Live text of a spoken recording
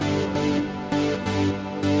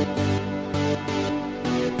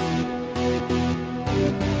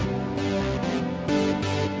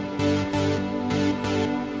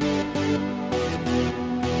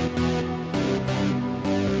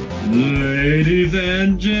Ladies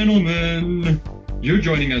and gentlemen, you're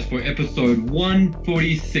joining us for episode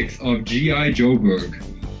 146 of G.I. Joeberg,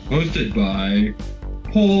 hosted by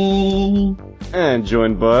Paul. And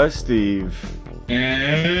joined by Steve.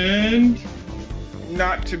 And...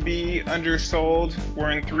 not to be undersold,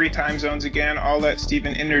 we're in 3 time zones again. I'll let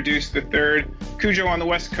Steven introduce the third. Cujo on the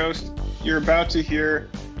West Coast, you're about to hear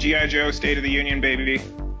G.I. Joe State of the Union, baby.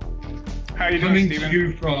 How you doing, Steven? Coming to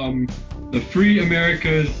you from the free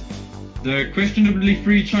Americas, the questionably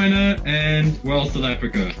free China, and, well, South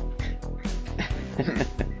Africa.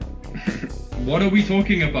 What are we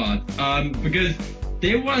talking about? Because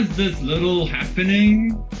there was this little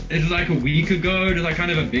happening, it's like a week ago, it was like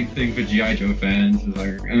kind of a big thing for G.I. Joe fans. It's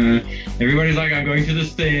like, everybody's like, I'm going to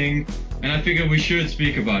this thing, and I figured we should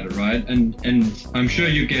speak about it, right? And I'm sure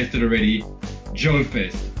you guessed it already, Joe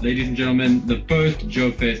Fest. Ladies and gentlemen, the first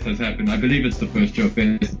Joe Fest has happened. I believe it's the first Joe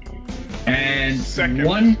Fest. And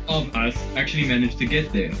one of us actually managed to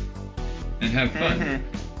get there and have fun.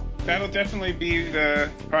 Mm-hmm. That'll definitely be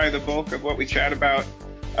probably the bulk of what we chat about.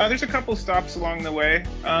 There's a couple stops along the way.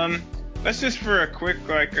 Let's just for a quick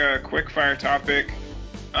fire topic.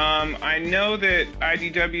 I know that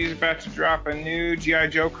IDW is about to drop a new G.I.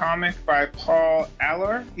 Joe comic by Paul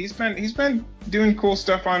Allor. He's been doing cool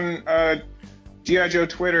stuff on G.I. Joe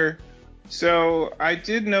Twitter. So I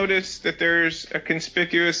did notice that there's a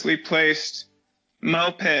conspicuously placed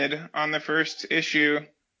moped on the first issue.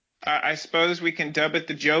 I suppose we can dub it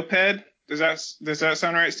the Joe-ped. Does that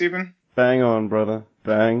sound right, Stephen? Bang on, brother.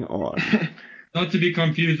 Bang on. Not to be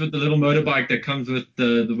confused with the little motorbike that comes with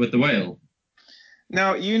the whale.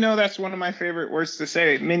 No, that's one of my favorite words to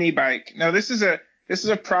say, mini bike. No, this is a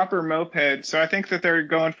proper moped. So I think that they're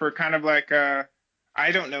going for kind of like a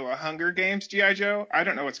Hunger Games G.I. Joe. I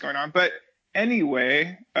don't know what's going on, but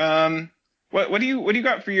anyway, what do you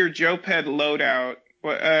got for your Joe-ped loadout?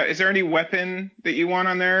 Is there any weapon that you want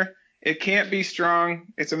on there? It can't be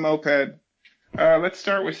strong. It's a moped. Let's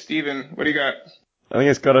start with Steven. What do you got? I think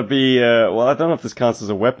it's gotta be, I don't know if this counts as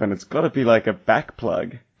a weapon. It's gotta be like a back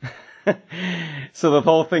plug. So the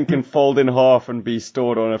whole thing can fold in half and be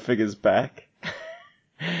stored on a figure's back.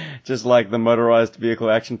 Just like the motorized vehicle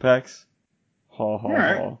action packs. Ha ha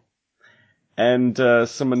ha. And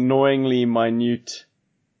some annoyingly minute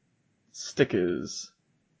stickers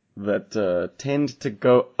that tend to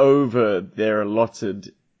go over their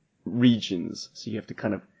allotted regions. So you have to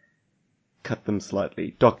kind of cut them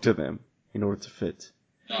slightly, doctor them in order to fit.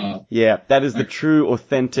 Yeah, that is the true,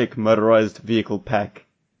 authentic motorized vehicle pack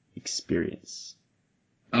experience.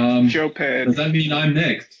 Joe-ped. Does that mean I'm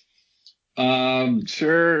next?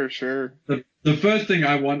 Sure. The first thing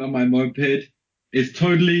I want on my moped is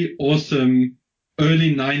totally awesome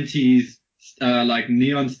early 90s like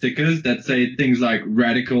neon stickers that say things like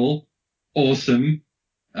radical, awesome,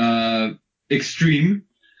 extreme,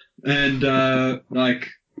 and like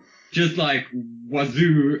just like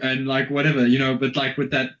wazoo and like whatever, but like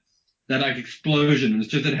with that like explosion. It's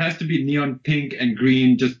just, it has to be neon pink and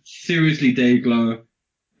green, just seriously day glow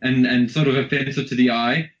and sort of offensive to the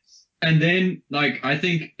eye. And then like, I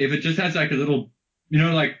think if it just has like a little,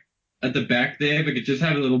 like at the back there, if it could just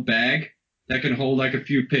have a little bag that can hold like a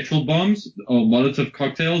few petrol bombs or Molotov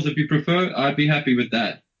cocktails if you prefer, I'd be happy with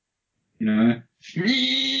that.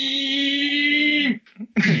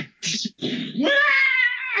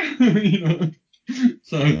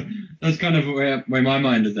 So that's kind of where my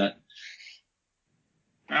mind is at.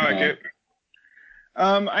 I like it.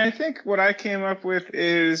 I think what I came up with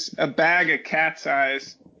is a bag of cat's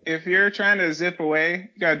eyes. If you're trying to zip away,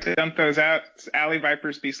 you gotta dump those out. Alley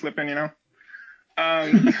vipers be slipping,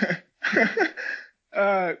 But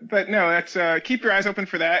no, that's keep your eyes open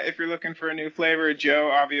for that if you're looking for a new flavor of Joe,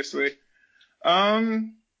 obviously. Yeah,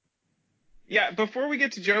 before we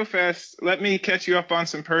get to Joe Fest, let me catch you up on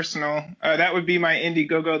some personal. That would be my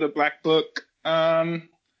Indiegogo, the Black Book.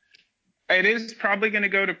 It is probably going to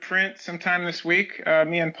go to print sometime this week.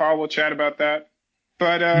 Me and Paul will chat about that.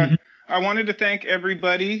 But I wanted to thank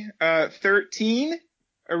everybody, 13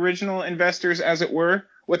 original investors, as it were,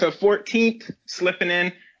 with a 14th slipping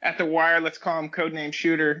in at the wire. Let's call him Codename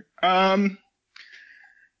Shooter. I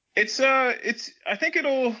think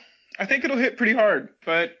it'll hit pretty hard,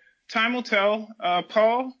 but time will tell.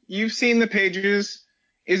 Paul, you've seen the pages.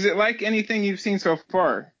 Is it like anything you've seen so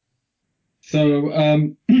far?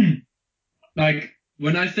 So, like,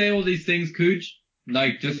 when I say all these things, Cooch,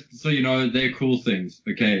 like, just so you know, they're cool things,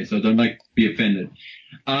 okay? So don't, like, be offended.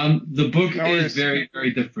 The book is very,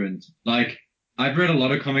 very different. Like, I've read a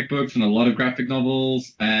lot of comic books and a lot of graphic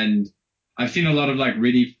novels, and I've seen a lot of, like,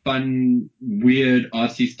 really fun, weird,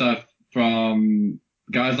 artsy stuff from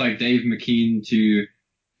guys like Dave McKean to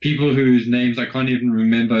people whose names I can't even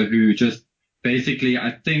remember, who just basically,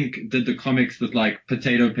 I think, did the comics with like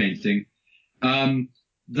potato painting.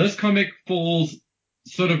 This comic falls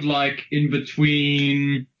sort of like in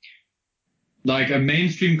between like a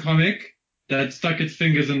mainstream comic that stuck its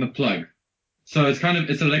fingers in the plug. So it's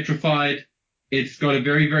electrified. It's got a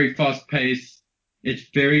very, very fast pace. It's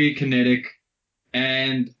very kinetic.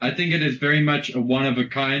 And I think it is very much a one of a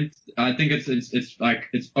kind. I think it's like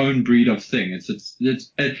its own breed of thing. It's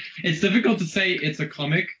difficult to say it's a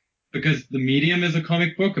comic because the medium is a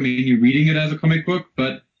comic book. I mean, you're reading it as a comic book,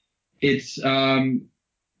 but Cujo's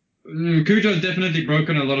definitely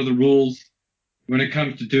broken a lot of the rules when it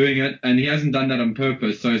comes to doing it, and he hasn't done that on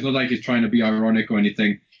purpose, so it's not like he's trying to be ironic or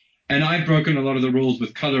anything. And I've broken a lot of the rules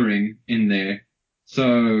with coloring in there.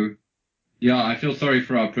 So, yeah, I feel sorry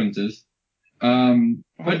for our printers.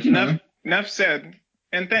 But enough said.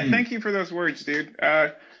 And thank you for those words, dude.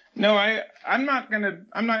 No, I'm not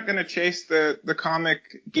gonna chase the comic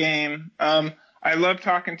game. I love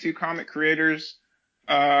talking to comic creators.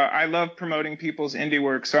 I love promoting people's indie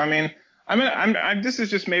work. So I mean, this is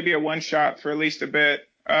just maybe a one shot for at least a bit.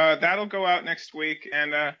 That'll go out next week,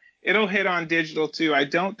 and it'll hit on digital too. I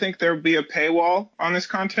don't think there'll be a paywall on this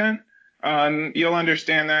content. You'll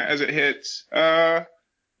understand that as it hits.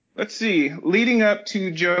 Let's see. Leading up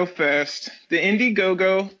to Joe Fest, the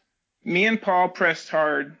Indiegogo, me and Paul pressed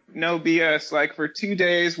hard. No BS. Like for 2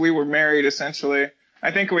 days, we were married essentially.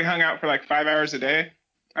 I think we hung out for like 5 hours a day,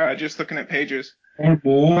 just looking at pages. Oh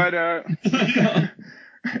boy. But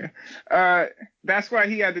that's why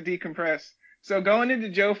he had to decompress. So going into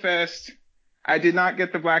Joe Fest, I did not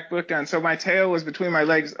get the Black Book done. So my tail was between my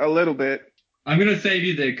legs a little bit. I'm going to save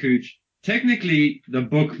you there, Cooch. Technically, the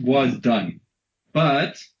book was done.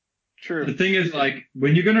 But True. The thing is, like,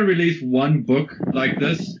 when you're going to release one book like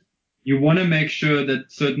this, you want to make sure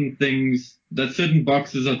that certain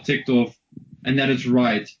boxes are ticked off and that it's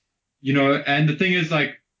right. You know, and the thing is,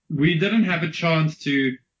 like, we didn't have a chance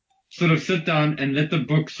to sort of sit down and let the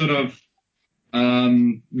book sort of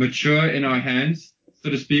mature in our hands, so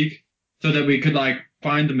to speak, so that we could, like,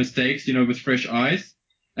 find the mistakes, you know, with fresh eyes.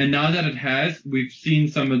 And now that it has, we've seen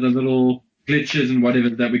some of the little glitches and whatever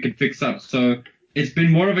that we could fix up. So it's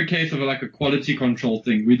been more of a case of like a quality control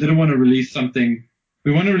thing. We didn't want to release something.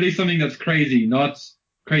 We want to release something that's crazy, not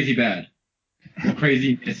crazy bad or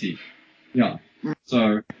crazy messy. Yeah.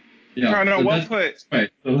 So, yeah. No, so well put. Right.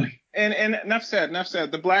 So, like, and enough said.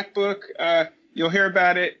 The Black Book, you'll hear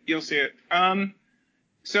about it. You'll see it.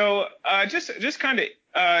 So just kind of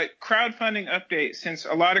crowdfunding update, since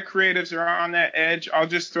a lot of creatives are on that edge. I'll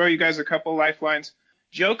just throw you guys a couple lifelines.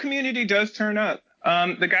 Joe Community does turn up.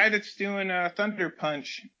 The guy that's doing Thunder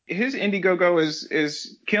Punch, his Indiegogo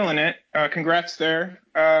is killing it. Congrats there.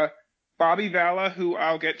 Bobby Vala, who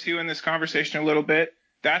I'll get to in this conversation a little bit,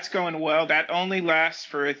 that's going well. That only lasts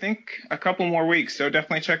for, I think, a couple more weeks, so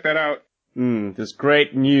definitely check that out. There's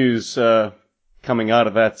great news coming out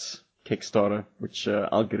of that Kickstarter, which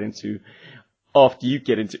I'll get into after you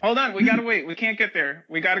get into. Hold on, we gotta wait. We can't get there.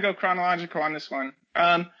 We gotta go chronological on this one.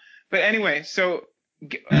 But anyway, so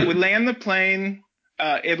we land the plane,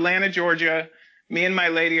 Atlanta, Georgia. Me and my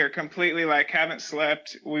lady are completely like haven't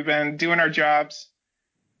slept. We've been doing our jobs.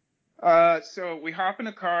 So we hop in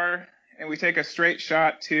a car and we take a straight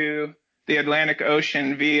shot to the Atlantic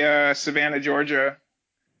Ocean via Savannah, Georgia.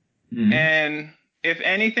 Mm-hmm. And if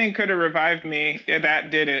anything could have revived me,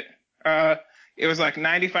 that did it. It was like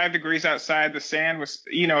 95 degrees outside. The sand was,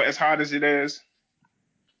 you know, as hot as it is.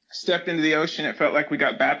 Stepped into the ocean. It felt like we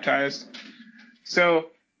got baptized. So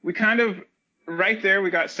we kind of, right there, we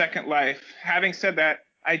got second life. Having said that,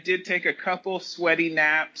 I did take a couple sweaty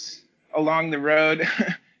naps along the road,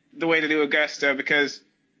 the way to do Augusta, because,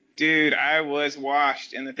 dude, I was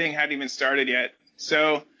washed and the thing hadn't even started yet.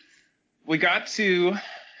 So we got to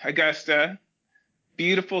Augusta,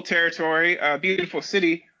 beautiful territory, beautiful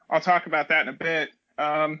city. I'll talk about that in a bit.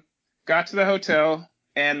 Got to the hotel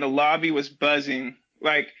and the lobby was buzzing.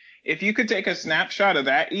 Like, if you could take a snapshot of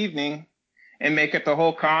that evening and make it the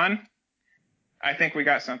whole con, I think we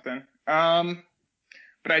got something. But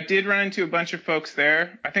I did run into a bunch of folks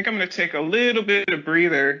there. I think I'm going to take a little bit of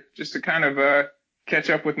breather just to kind of catch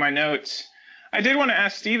up with my notes. I did want to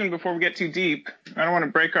ask Steven before we get too deep. I don't want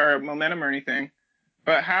to break our momentum or anything.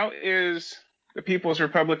 But how is the People's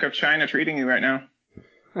Republic of China treating you right now?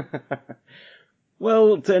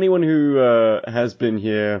 Well, to anyone who has been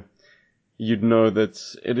here, you'd know that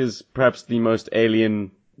it is perhaps the most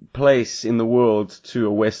alien place in the world to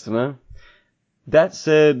a Westerner. That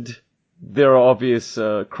said, there are obvious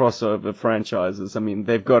crossover franchises. I mean,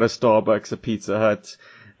 they've got a Starbucks, a Pizza Hut,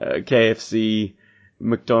 KFC,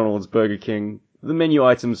 McDonald's, Burger King. the menu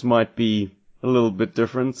items might be a little bit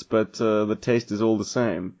different, but the taste is all the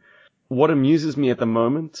same. What amuses me at the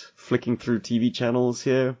moment, flicking through TV channels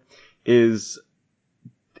here, is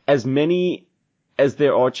as many as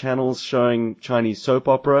there are channels showing Chinese soap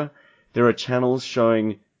opera, there are channels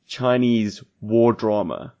showing Chinese war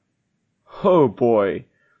drama. Oh boy.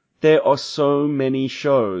 There are so many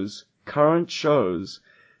shows, current shows,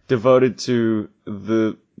 devoted to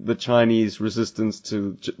the Chinese resistance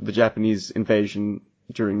to the Japanese invasion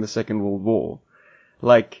during the Second World War.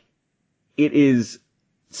 Like, it is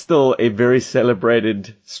still a very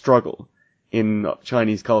celebrated struggle in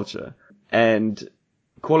Chinese culture. And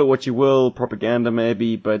call it what you will, propaganda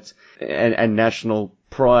maybe, but, and national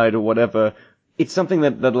pride or whatever. It's something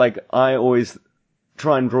that like, I always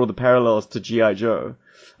try and draw the parallels to G.I. Joe.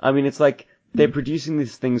 I mean, it's like, they're producing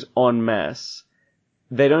these things en masse.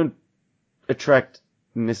 They don't attract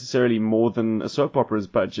necessarily more than a soap opera's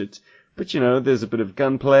budget, but you know, there's a bit of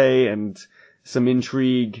gunplay and some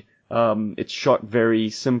intrigue. It's shot very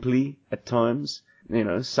simply at times, you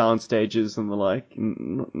know, sound stages and the like,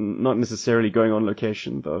 not necessarily going on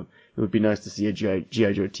location, though it would be nice to see a G.I.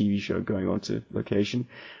 Joe TV show going on to location.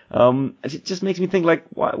 It just makes me think, like,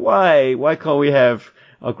 why can't we have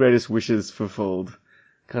our greatest wishes fulfilled?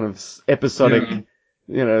 Kind of episodic,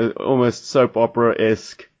 you know, almost soap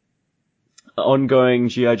opera-esque, ongoing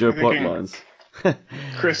G.I. Joe plotlines.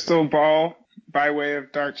 Crystal Ball by way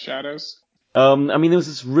of Dark Shadows. I mean, there was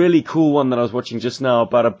this really cool one that I was watching just now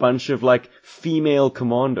about a bunch of, like, female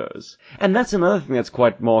commandos. And that's another thing that's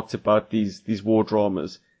quite marked about these war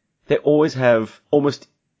dramas. They always have almost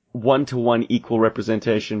 1-to-1 equal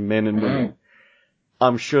representation, men and women.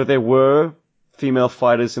 I'm sure there were female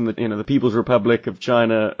fighters in the People's Republic of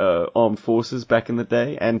China armed forces back in the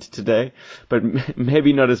day and today, but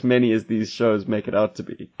maybe not as many as these shows make it out to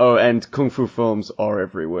be. Oh, and kung fu films are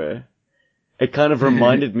everywhere. It kind of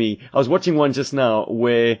reminded me, I was watching one just now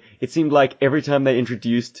where it seemed like every time they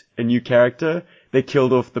introduced a new character, they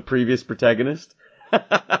killed off the previous protagonist.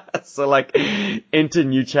 So like, enter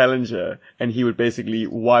new challenger, and he would basically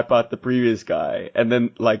wipe out the previous guy, and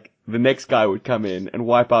then like, the next guy would come in and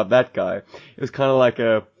wipe out that guy. It was kind of like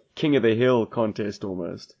a King of the Hill contest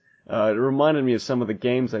almost. It reminded me of some of the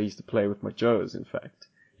games I used to play with my Joes, in fact.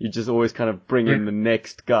 You just always kind of bring in the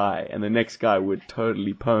next guy, and the next guy would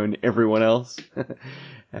totally pwn everyone else.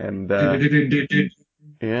 And,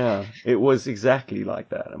 yeah, it was exactly like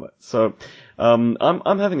that. So,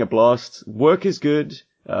 I'm having a blast. Work is good.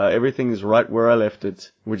 Everything is right where I left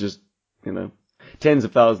it. We're just, you know, tens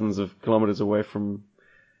of thousands of kilometers away from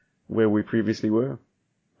where we previously were.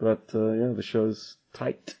 But, yeah, the show's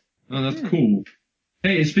tight. Oh, that's cool.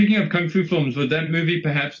 Hey, speaking of Kung Fu films, was that movie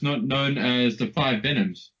perhaps not known as the Five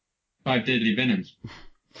Deadly Venoms?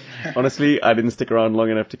 Honestly, I didn't stick around long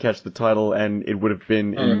enough to catch the title, and it would have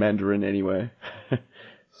been in Mandarin anyway.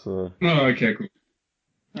 So. Oh, okay, cool.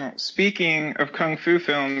 Oh, speaking of Kung Fu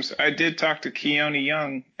films, I did talk to Keone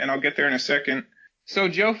Young, and I'll get there in a second. So,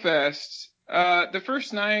 Joe Fest, the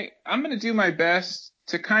first night, I'm going to do my best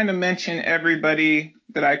to kind of mention everybody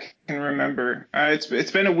that I can remember.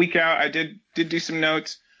 It's been a week out. I did do some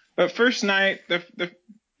notes. But first night,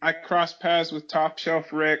 I crossed paths with Top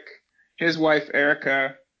Shelf Rick, his wife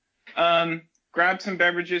Erica. Grabbed some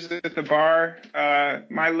beverages at the bar.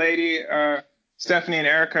 My lady, Stephanie and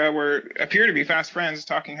Erica appear to be fast friends,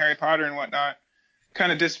 talking Harry Potter and whatnot.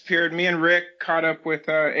 Kind of disappeared. Me and Rick caught up with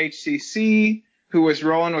HCC, who was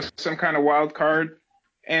rolling with some kind of wild card.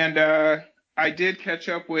 And I did catch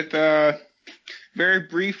up with very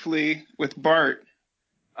briefly with Bart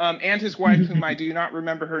and his wife, whom I do not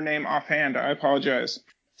remember her name offhand. I apologize.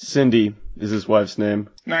 Cindy is his wife's name.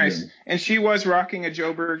 Nice. And she was rocking a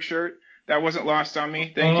Joe Berg shirt. That wasn't lost on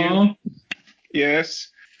me. Thank you. Yes.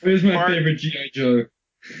 Who's my favorite G.I. Joe?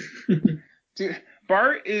 Dude,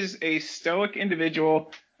 Bart is a stoic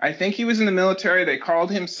individual. I think he was in the military. They called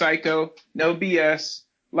him Psycho. No BS.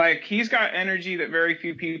 Like, he's got energy that very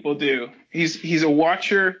few people do. He's a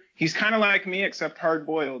watcher. He's kind of like me, except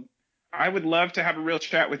hard-boiled. I would love to have a real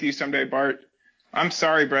chat with you someday, Bart. I'm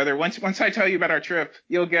sorry, brother. Once I tell you about our trip,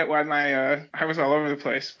 you'll get why I was all over the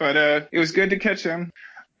place. But it was good to catch him.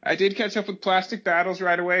 I did catch up with Plastic Battles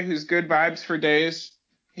right away, who's good vibes for days.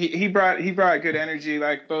 He brought good energy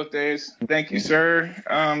like both days. Thank you, sir.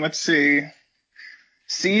 Let's see.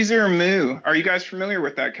 Caesar Moo. Are you guys familiar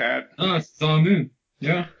with that cat? Oh, Caesar Moo.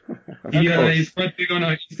 Yeah. He's quite big on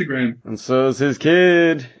our Instagram. And so is his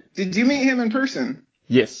kid. Did you meet him in person?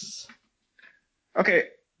 Yes. Okay,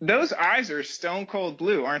 those eyes are stone cold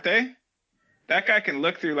blue, aren't they? That guy can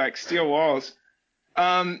look through like steel walls.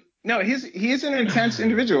 No, he's an intense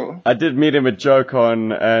individual. I did meet him at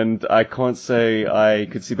JoeCon, and I can't say I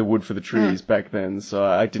could see the wood for the trees back then, so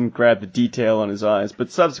I didn't grab the detail on his eyes.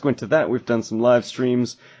 But subsequent to that, we've done some live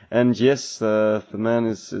streams, and yes, the man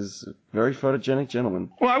is a very photogenic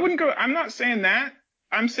gentleman. Well, I'm not saying that.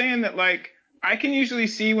 I'm saying that, like, I can usually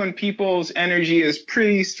see when people's energy is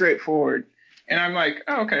pretty straightforward. And I'm like,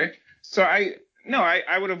 oh, okay. So I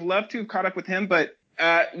would have loved to have caught up with him, but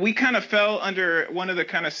we kind of fell under one of the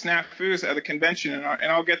kind of snafus at the convention,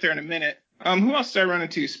 and I'll get there in a minute. Who else did I run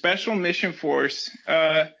into? Special Mission Force.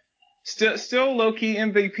 Still low-key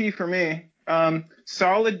MVP for me.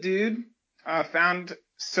 Solid dude. Found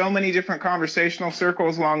so many different conversational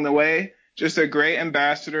circles along the way. Just a great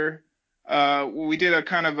ambassador. We did a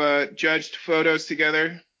kind of judged photos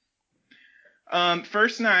together.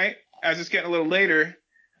 First night, as it's getting a little later,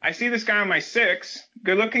 I see this guy on my 6,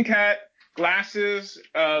 good-looking cat, glasses,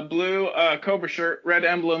 blue Cobra shirt, red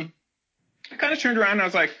emblem. I kind of turned around and I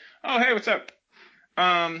was like, oh, hey, what's up?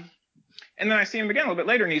 And then I see him again a little bit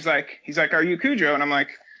later, and he's like, are you Cujo? And I'm like,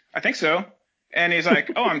 I think so. And he's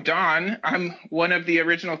like, oh, I'm Don. I'm one of the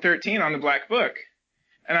original 13 on the Black Book.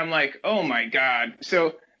 And I'm like, oh my God.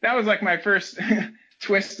 So that was like my first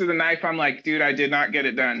twist of the knife. I'm like, dude, I did not get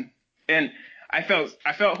it done. And I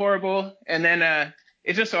felt horrible. And then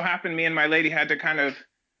it just so happened me and my lady had to kind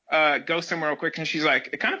of go somewhere real quick. And she's like,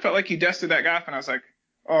 it kind of felt like you dusted that guy off. And I was like,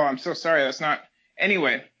 oh, I'm so sorry. That's not.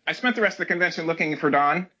 Anyway, I spent the rest of the convention looking for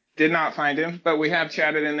Don. Did not find him, but we have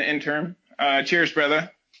chatted in the interim. Cheers, brother.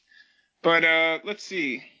 But let's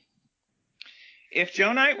see. If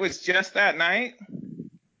Joe Night was just that night,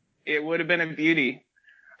 it would have been a beauty.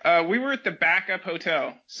 We were at the backup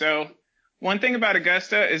hotel. So one thing about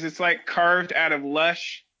Augusta is it's like carved out of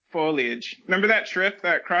lush foliage. Remember that trip,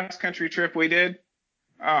 that cross-country trip we did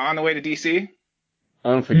on the way to D.C.?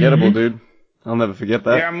 Unforgettable, dude. I'll never forget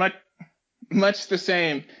that. Yeah, much the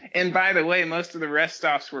same. And by the way, most of the rest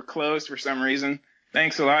stops were closed for some reason.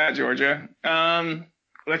 Thanks a lot, Georgia.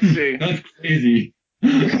 Let's see. That's crazy.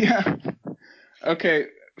 Yeah. Okay.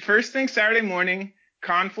 First thing Saturday morning,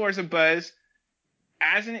 con floor's a buzz.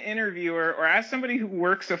 As an interviewer or as somebody who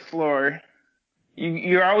works a floor,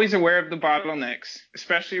 you're always aware of the bottlenecks,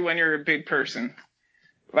 especially when you're a big person.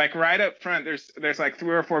 Like right up front, there's like 3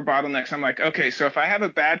 or 4 bottlenecks. I'm like, okay, so if I have a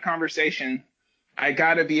bad conversation, I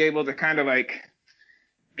gotta be able to kind of like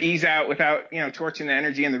ease out without, torching the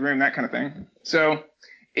energy in the room, that kind of thing. So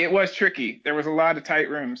it was tricky. There was a lot of tight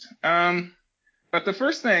rooms. But the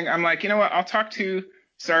first thing, I'm like, you know what? I'll talk to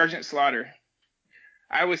Sergeant Slaughter.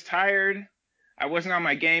 I was tired. I wasn't on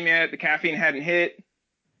my game yet. The caffeine hadn't hit.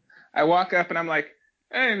 I walk up and I'm like,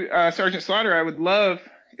 hey, Sergeant Slaughter, I would love,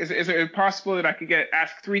 is it possible that I could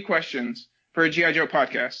ask 3 questions for a G.I. Joe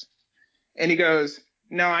podcast? And he goes,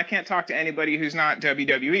 no, I can't talk to anybody who's not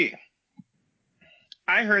WWE.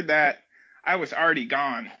 I heard that. I was already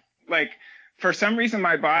gone. Like, for some reason,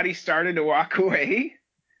 my body started to walk away.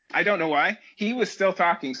 I don't know why. He was still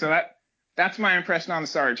talking. So that's my impression on the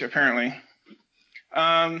Sarge, apparently.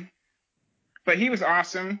 But he was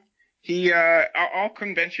awesome. He, all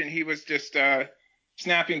convention, he was just,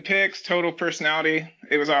 snapping pics, total personality.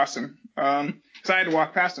 It was awesome. So I had to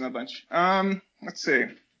walk past him a bunch. Let's see.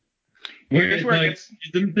 Wait, like,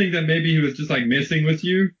 you didn't think that maybe he was just like messing with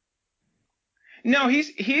you? No,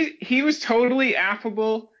 he was totally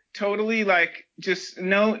affable, totally like just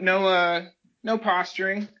no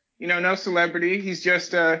posturing, no celebrity. He's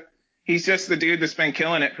just the dude that's been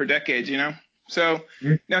killing it for decades, So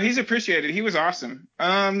no, he's appreciated. He was awesome.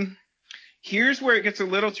 Here's where it gets a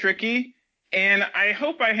little tricky, and I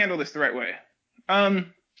hope I handle this the right way.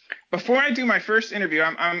 Before I do my first interview,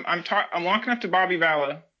 I'm walking up to Bobby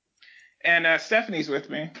Valla, and Stephanie's with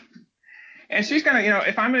me. And she's gonna,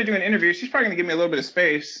 if I'm gonna do an interview, she's probably gonna give me a little bit of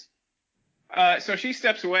space. So she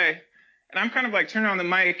steps away, and I'm kind of like turning on the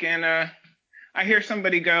mic, and I hear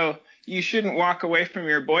somebody go, "You shouldn't walk away from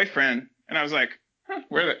your boyfriend." And I was like, huh,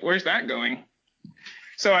 where's that going?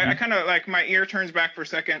 So I kind of like my ear turns back for a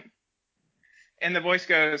second, and the voice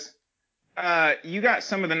goes, "You got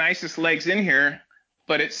some of the nicest legs in here,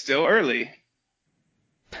 but it's still early."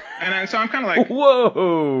 And so I'm kind of like,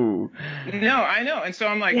 whoa. No, I know. And so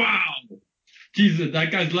I'm like, wow. Jesus, that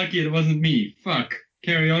guy's lucky it wasn't me. Fuck.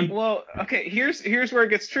 Carry on. Well, okay, here's where it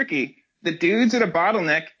gets tricky. The dude's at a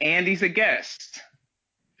bottleneck, and he's a guest.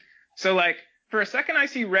 So, like, for a second I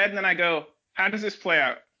see red, and then I go, how does this play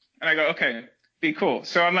out? And I go, okay, be cool.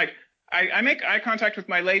 So I'm like, I make eye contact with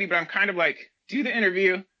my lady, but I'm kind of like, do the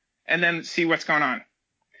interview, and then see what's going on.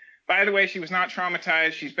 By the way, she was not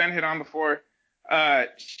traumatized. She's been hit on before.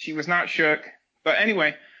 She was not shook. But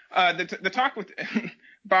anyway, the talk with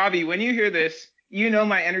Bobby, when you hear this, you know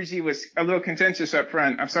my energy was a little contentious up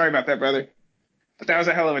front. I'm sorry about that, brother. But that was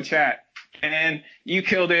a hell of a chat. And you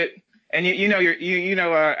killed it. And you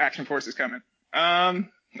know Action Force is coming.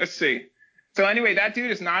 Let's see. So anyway, that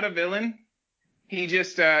dude is not a villain. He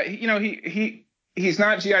just he's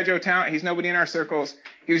not G.I. Joe talent. He's nobody in our circles.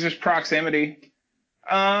 He was just proximity.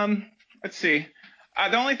 Let's see.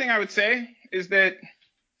 The only thing I would say is that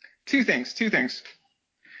two things.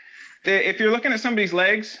 If you're looking at somebody's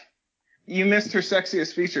legs, you missed her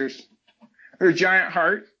sexiest features. Her giant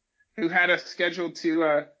heart, who had us scheduled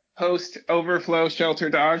to host Overflow Shelter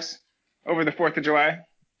Dogs over the 4th of July,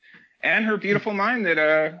 and her beautiful mind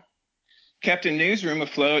that kept a newsroom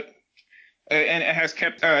afloat and it has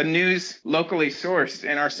kept news locally sourced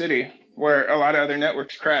in our city where a lot of other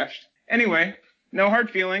networks crashed. Anyway, no hard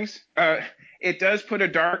feelings. It does put a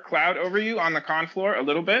dark cloud over you on the con floor a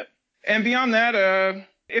little bit. And beyond that,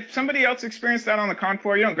 if somebody else experienced that on the con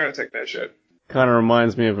floor, you don't gotta take that shit. Kind of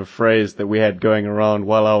reminds me of a phrase that we had going around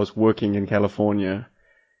while I was working in California.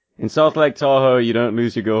 In South Lake Tahoe, you don't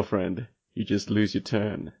lose your girlfriend. You just lose your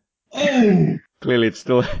turn. Oh! Clearly it's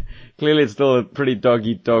still a pretty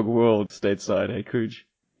dog-eat-dog world stateside, hey, Cooge?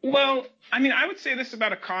 Well, I mean, I would say this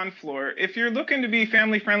about a con floor. If you're looking to be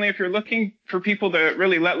family friendly, if you're looking for people to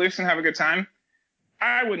really let loose and have a good time,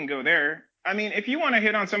 I wouldn't go there. I mean, if you want to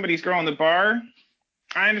hit on somebody's girl in the bar,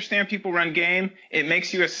 I understand people run game. It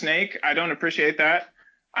makes you a snake. I don't appreciate that.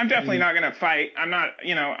 I'm definitely not going to fight. I'm not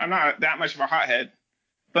that much of a hothead.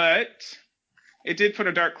 But it did put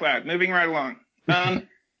a dark cloud. Moving right along.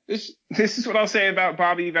 This is what I'll say about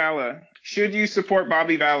Bobby Vala. Should you support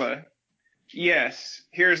Bobby Vala? Yes.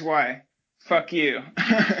 Here's why. Fuck you.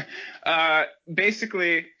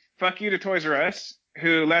 Basically, fuck you to Toys R Us,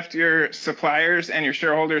 who left your suppliers and your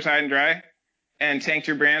shareholders high and dry and tanked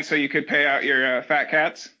your brand so you could pay out your fat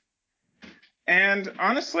cats. And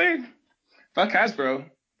honestly, fuck Hasbro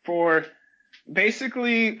for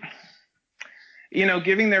basically,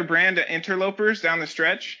 giving their brand to interlopers down the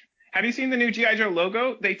stretch. Have you seen the new G.I. Joe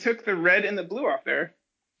logo? They took the red and the blue off there.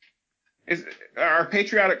 Are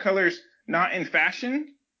patriotic colors not in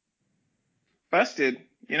fashion? Busted,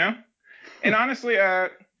 And honestly,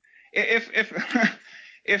 if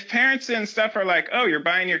if parents and stuff are like, oh, you're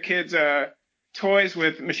buying your kids toys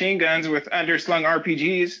with machine guns with underslung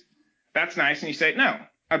RPGs, that's nice. And you say, no,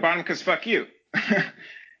 I bought them because fuck you.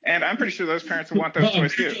 And I'm pretty sure those parents will want those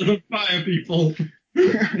toys too. Fire people.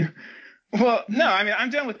 Well, no, I mean, I'm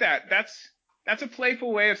done with that. That's a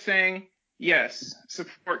playful way of saying, yes,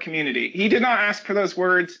 support community. He did not ask for those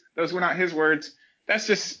words. Those were not his words.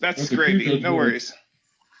 That's gravy. No worries.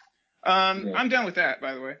 I'm done with that,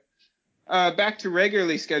 by the way. Back to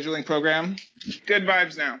regularly scheduling program. Good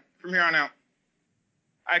vibes now, from here on out.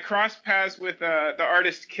 I crossed paths with the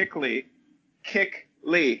artist Kick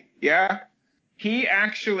Lee, yeah? He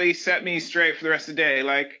actually set me straight for the rest of the day.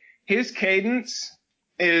 Like, his cadence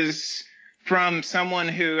is from someone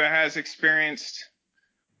who has experienced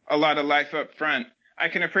a lot of life up front. I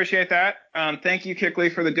can appreciate that. Thank you, Kick Lee,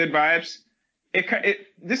 for the good vibes.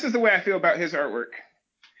 This is the way I feel about his artwork.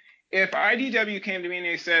 If IDW came to me and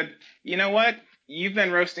he said, you know what? You've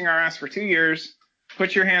been roasting our ass for 2 years.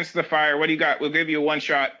 Put your hands to the fire. What do you got? We'll give you a one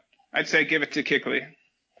shot. I'd say give it to Kick Lee.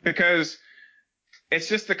 Because it's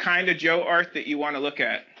just the kind of Joe art that you want to look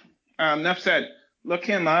at. Enough said. Look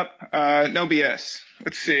him up. No BS.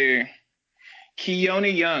 Let's see.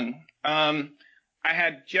 Keone Young. I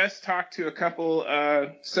had just talked to a couple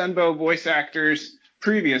Sunbow voice actors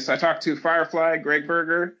previous. I talked to Firefly, Greg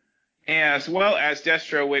Berger, as well as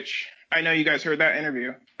Destro, which I know you guys heard that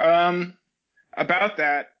interview. About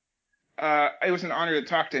that, it was an honor to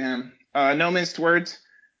talk to him. No minced words.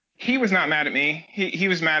 He was not mad at me. He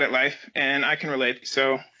was mad at life, and I can relate.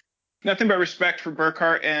 So nothing but respect for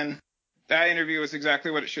Burkhart, and that interview was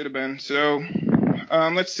exactly what it should have been. So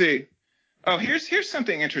let's see. Oh, here's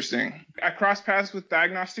something interesting. I crossed paths with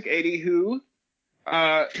Diagnostic 80, who,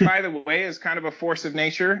 by the way, is kind of a force of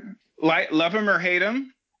nature. Love him or hate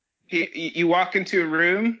him, you walk into a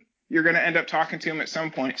room, you're going to end up talking to him at some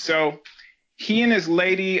point. So he and his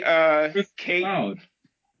lady, Kate. McCloud.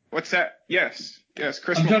 What's that? Yes,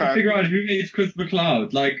 Chris I'm McCloud. trying to figure out who hates Chris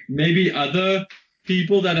McCloud. Like, maybe other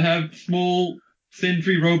people that have small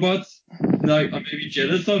sentry robots, like, are maybe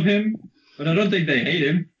jealous of him, but I don't think they hate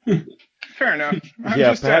him. Fair enough.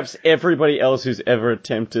 Perhaps everybody else who's ever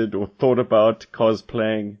attempted or thought about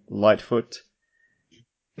cosplaying Lightfoot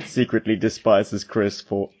secretly despises Chris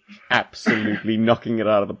for absolutely knocking it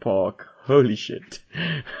out of the park. Holy shit.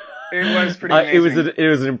 It was pretty amazing. It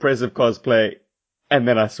was an impressive cosplay, and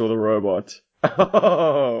then I saw the robot.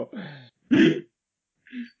 Oh.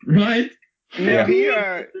 Right?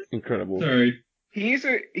 Yeah. Incredible. Sorry. he's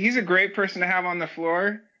a great person to have on the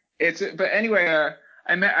floor. But anyway,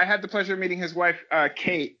 I had the pleasure of meeting his wife,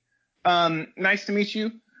 Kate. Nice to meet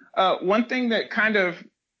you. One thing that kind of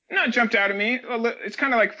not jumped out at me, it's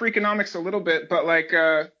kind of like Freakonomics a little bit, but like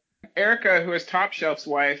Erica, who is Top Shelf's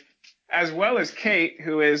wife, as well as Kate,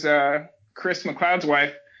 who is Chris McLeod's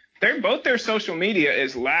wife, their social media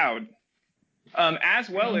is loud, as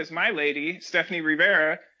well as my lady, Stephanie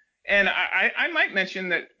Rivera. And I might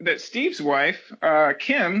mention that Steve's wife,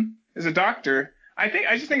 Kim, is a doctor.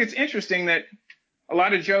 I just think it's interesting that a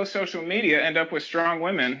lot of Joe's social media end up with strong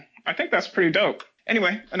women. I think that's pretty dope.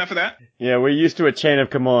 Anyway, enough of that. Yeah, we're used to a chain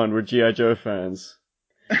of command. We're G.I. Joe fans.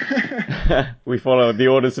 We follow the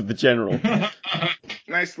orders of the general.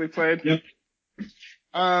 Nicely played. Yep.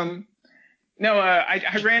 No,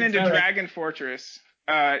 I ran into Dragon Fortress.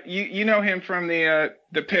 You know him from the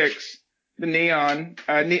pics, the neon,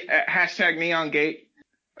 hashtag Neon Gate.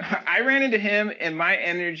 I ran into him and my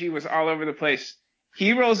energy was all over the place.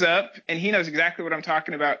 He rolls up and he knows exactly what I'm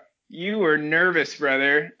talking about. You were nervous,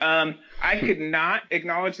 brother. I could not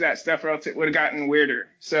acknowledge that stuff or else it would have gotten weirder.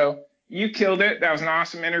 So you killed it. That was an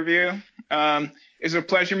awesome interview. It was a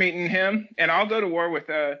pleasure meeting him. And I'll go to war with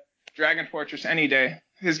Dragon Fortress any day.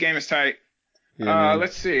 His game is tight. Yeah,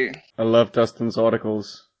 let's see. I love Dustin's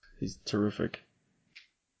articles. He's terrific.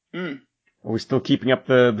 Are we still keeping up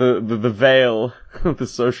the veil, the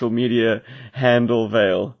social media handle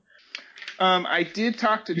veil? I did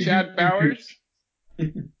talk to Chad Bowers,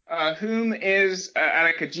 whom is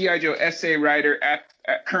like a G.I. Joe essay writer at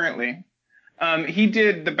currently. He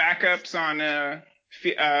did the backups on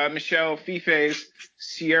Michelle Fife's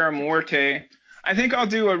Sierra Muerte. I think I'll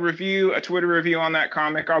do a Twitter review on that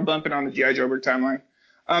comic. I'll bump it on the G.I. Joe timeline.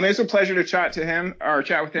 It's a pleasure to chat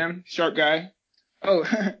with him. Sharp guy. Oh,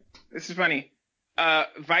 this is funny.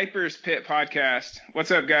 Viper's Pit podcast. What's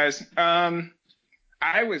up, guys?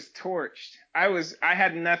 I was torched. I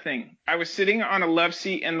had nothing. I was sitting on a love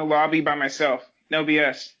seat in the lobby by myself. No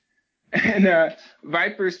BS. And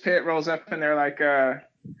Viper's Pit rolls up and they're like, oh,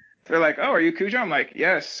 are you Cujo? I'm like,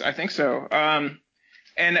 yes, I think so.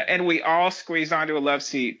 And we all squeezed onto a love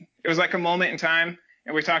seat. It was like a moment in time,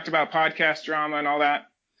 and we talked about podcast drama and all that,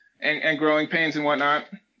 and growing pains and whatnot.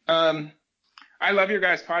 I love your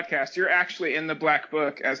guys' podcast. You're actually in the Black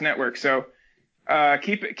Book as network, so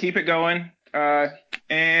keep it going.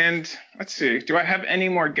 And let's see, do I have any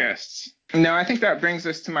more guests? No, I think that brings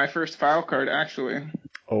us to my first file card, actually.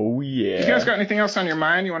 Oh yeah. You guys got anything else on your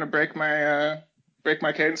mind? You want to break my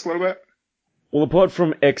cadence a little bit? Well, apart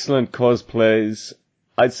from excellent cosplays,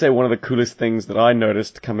 I'd say one of the coolest things that I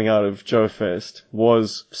noticed coming out of Joe Fest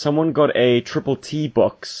was someone got a Triple T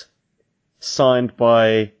box signed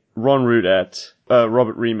by Ron Rudat,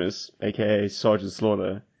 Robert Remus, aka Sergeant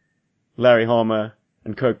Slaughter, Larry Hama,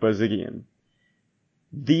 and Kirk Bozigian.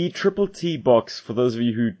 The Triple T box, for those of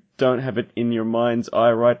you who don't have it in your mind's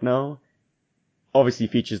eye right now, obviously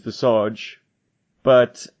features the Sarge,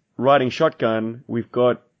 but riding shotgun, we've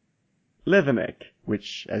got Leatherneck,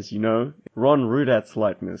 which, as you know, Ron Rudat's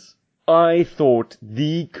likeness. I thought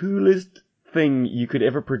the coolest thing you could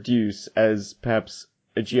ever produce as perhaps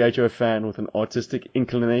a G.I. Joe fan with an artistic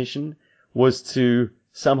inclination was to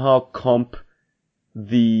somehow comp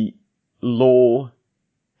the Law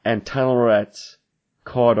and Tunnel Rat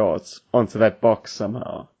card arts onto that box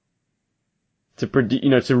somehow. To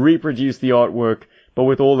reproduce the artwork, but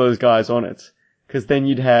with all those guys on it. Cause then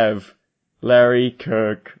you'd have Larry,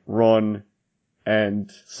 Kirk, Ron,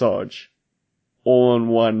 and Sarge all on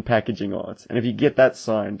one packaging art. And if you get that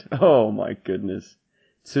signed, oh my goodness.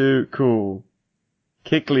 Too cool.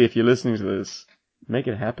 Kickley, if you're listening to this, make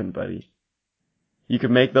it happen, buddy. You could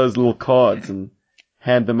make those little cards and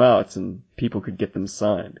hand them out and people could get them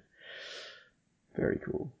signed. Very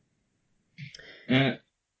cool.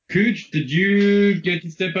 Cooch, did you get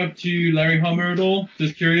to step up to Larry Hama at all?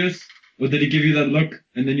 Just curious. Or did he give you that look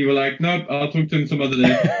and then you were like, nope, I'll talk to him some other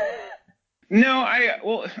day? No,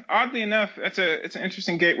 well, oddly enough, it's an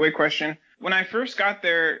interesting gateway question. When I first got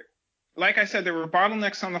there, like I said, there were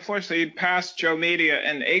bottlenecks on the floor, so you'd pass Joe Media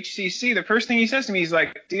and HCC. The first thing he says to me, he's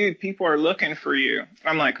like, dude, people are looking for you.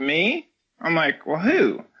 I'm like, me? I'm like, well,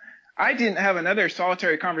 who? I didn't have another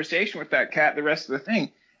solitary conversation with that cat the rest of the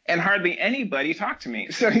thing, and hardly anybody talked to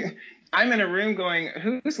me. So I'm in a room going,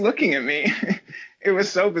 who's looking at me? It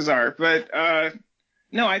was so bizarre. But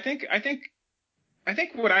no, I think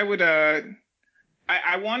what I would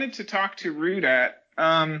I wanted to talk to Rudat,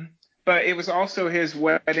 but it was also his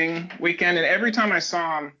wedding weekend, and every time I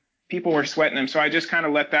saw him, people were sweating him, so I just kind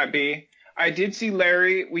of let that be. I did see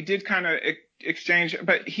Larry. We did kind of exchange,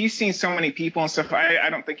 but he's seen so many people and stuff. I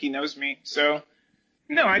don't think he knows me. So,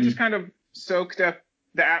 no, I just kind of soaked up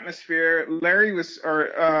the atmosphere. Larry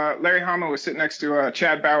Hama was sitting next to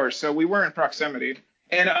Chad Bowers, so we were in proximity.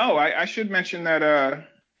 And I should mention that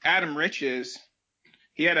Adam Riches,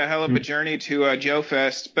 he had a hell of a journey to Joe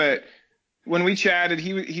Fest, but when we chatted,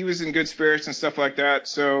 he was in good spirits and stuff like that.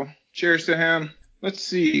 So cheers to him. Let's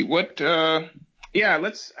see I'll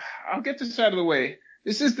get this out of the way.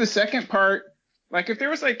 This is the second part. Like if there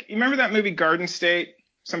was you remember that movie Garden State?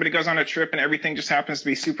 Somebody goes on a trip and everything just happens to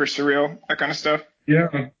be super surreal, that kind of stuff. Yeah,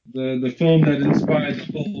 the film that inspired the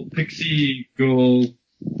whole Pixie Girl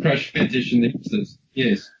crush fetish in the hipsters.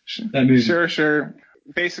 Yes, that movie. Sure.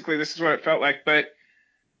 Basically, this is what it felt like. But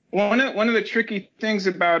one of the tricky things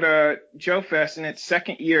about Joe Fest in its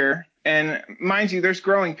second year, and mind you, there's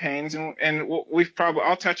growing pains, and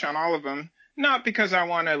I'll touch on all of them, not because I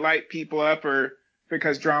want to light people up or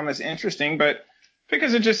because drama is interesting, but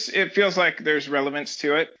because it feels like there's relevance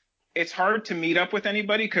to it. It's hard to meet up with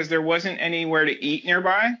anybody because there wasn't anywhere to eat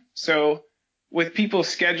nearby. So with people's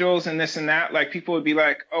schedules and this and that, people would be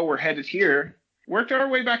like, oh, we're headed here. Worked our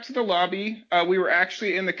way back to the lobby. We were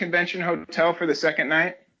actually in the convention hotel for the second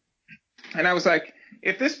night. And I was like,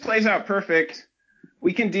 if this plays out perfect,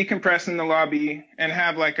 we can decompress in the lobby and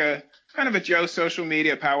have a kind of a Joe social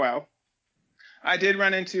media powwow. I did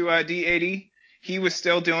run into D80. He was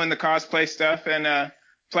still doing the cosplay stuff, and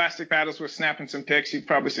Plastic Battles was snapping some pics. You've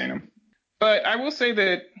probably seen him. But I will say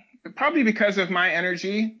that probably because of my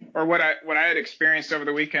energy or what I had experienced over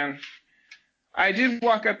the weekend, I did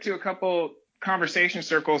walk up to a couple conversation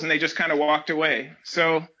circles and they just kind of walked away.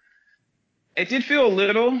 So it did feel a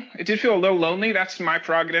little lonely. That's my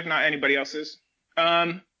prerogative, not anybody else's.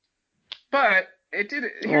 But it did.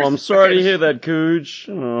 I'm sorry to hear that, Cooge.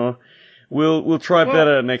 Oh. We'll try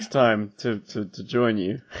better next time to join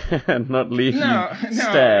you and not leave you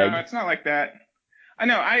stag. No, it's not like that. I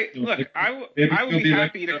know. I will be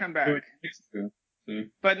happy to come back.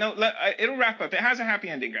 But no, it'll wrap up. It has a happy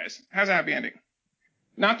ending, guys. It has a happy ending.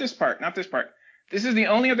 Not this part. This is the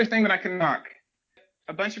only other thing that I can knock.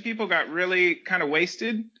 A bunch of people got really kind of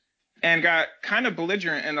wasted and got kind of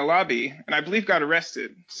belligerent in the lobby, and I believe got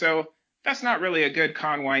arrested. So that's not really a good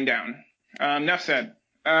con wind down. Enough said.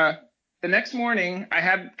 The next morning, I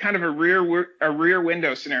had kind of a rear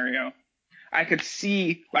window scenario. I could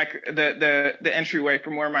see the entryway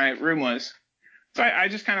from where my room was. So I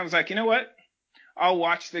just kind of was like, you know what? I'll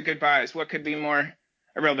watch the goodbyes. What could be more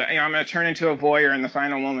irrelevant? I'm going to turn into a voyeur in the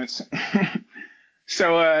final moments.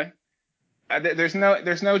 So there's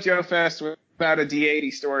no Joe Fest without a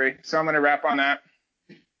D80 story. So I'm going to wrap on that.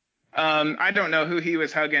 I don't know who he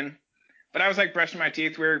was hugging, but I was brushing my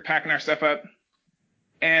teeth. We were packing our stuff up.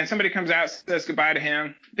 And somebody comes out, says goodbye to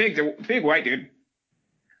him. Big white dude.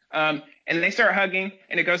 And they start hugging,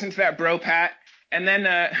 and it goes into that bro pat. And then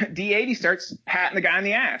D80 starts patting the guy on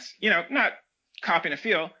the ass. Not copying a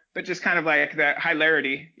feel, but just kind of that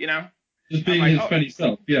hilarity, Just being his funny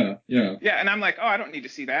self. Yeah. Yeah, and I'm like, oh, I don't need to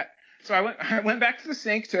see that. So I went back to the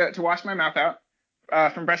sink to wash my mouth out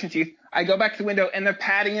from brushing teeth. I go back to the window, and the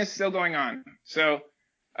patting is still going on. So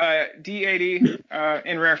D80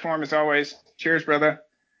 in rare form as always. Cheers, brother.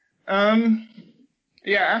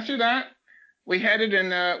 After that, we headed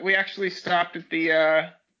and we actually stopped at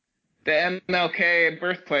the MLK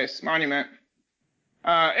birthplace monument.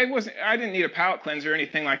 I didn't need a palate cleanser or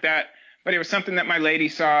anything like that, but it was something that my lady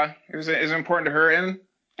saw. It was important to her, and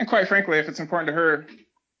quite frankly, if it's important to her,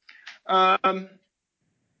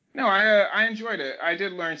 no, I enjoyed it. I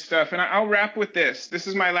did learn stuff, and I'll wrap with this. This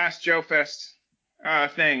is my last Joe Fest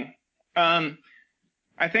thing.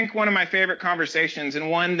 I think one of my favorite conversations,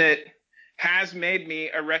 and one that has made me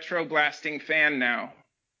a retro blasting fan now.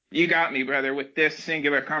 You got me, brother, with this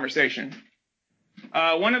singular conversation.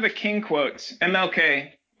 One of the King quotes,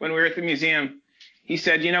 MLK, when we were at the museum, he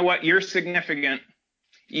said, you know what? You're significant.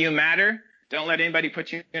 You matter. Don't let anybody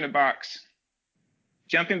put you in a box.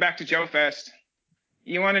 Jumping back to Joe Fest.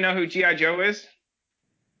 You want to know who G.I. Joe is?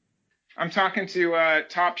 I'm talking to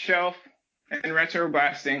Top Shelf and Retro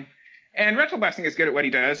Blasting. And Retro Blasting is good at what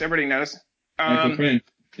he does. Everybody knows.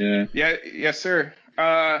 Yeah. Yes, sir.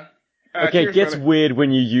 Okay, it gets weird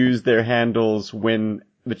when you use their handles when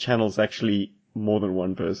the channel's actually more than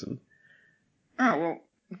one person. Oh, well,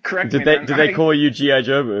 correct me then. Did they call you G.I.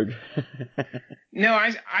 Joeberg? No,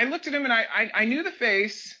 I looked at him and I knew the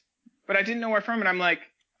face, but I didn't know where from. And I'm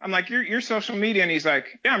like, you're social media. And he's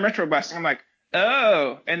like, yeah, I'm Retro Blasting. I'm like,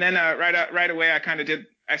 oh. And then right away,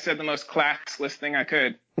 I said the most classless thing I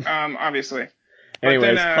could, obviously.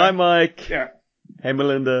 Anyways, hi, Mike. Yeah. Hey,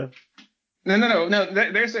 Melinda. No.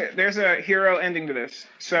 There's a hero ending to this.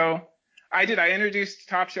 So I introduced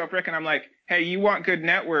Top Shelf Rick, and I'm like, hey, you want good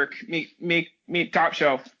network? Meet Top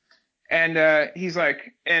Shelf. And he's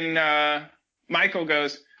like, and Michael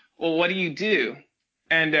goes, well, what do you do?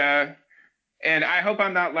 And I hope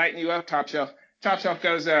I'm not lighting you up, Top Shelf. Top Shelf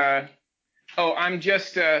goes, oh, I'm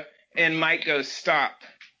just, and Mike goes, stop.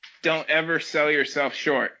 Don't ever sell yourself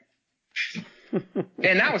short.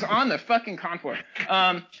 And that was on the fucking con floor.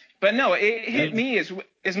 But no, it hit me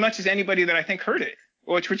as much as anybody that I think heard it,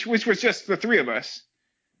 which was just the three of us.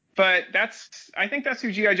 But I think that's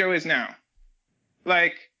who G.I. Joe is now.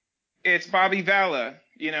 Like, it's Bobby Valla,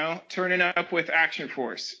 turning up with Action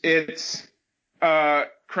Force. It's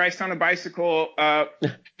Christ on a bicycle,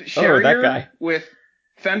 Sherrier that guy with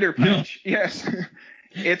Thunder Punch. No. Yes,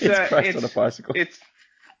 it's Christ on a bicycle.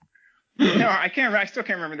 No, I still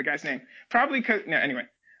can't remember the guy's name. Probably because anyway.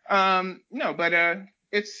 No, but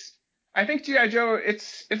I think G.I. Joe.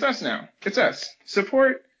 It's us now. It's us.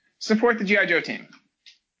 Support the G.I. Joe team.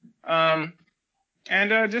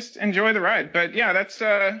 And just enjoy the ride. But yeah, that's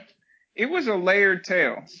it was a layered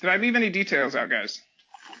tale. Did I leave any details out, guys?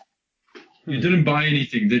 You didn't buy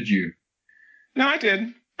anything, did you? No, I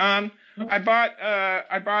did. I bought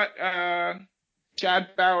Chad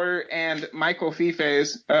Bauer and Michael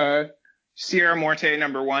Fife's Sierra Morte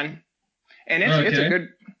 #1, and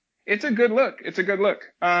it's a good look. It's a good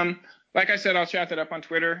look. Like I said, I'll chat that up on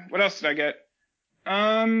Twitter. What else did I get?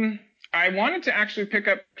 I wanted to actually pick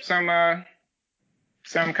up some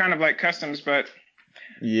kind of like customs, but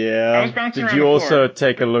yeah. I was bouncing around Did you the also floor.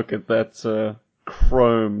 take a look at that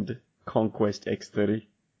chromed Conquest X30?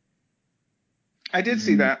 I did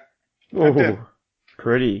see that. Oh,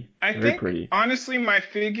 pretty. I Very think, pretty. Honestly, my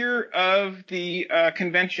figure of the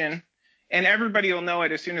convention, and everybody will know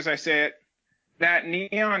it as soon as I say it, that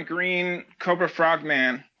neon green Cobra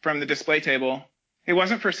Frogman from the display table. It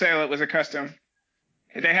wasn't for sale. It was a custom.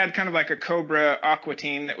 They had kind of like a Cobra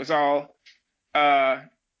Aquatine that was all, I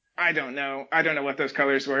don't know what those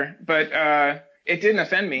colors were, but it didn't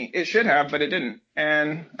offend me. It should have, but it didn't.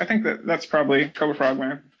 And I think that's probably Cobra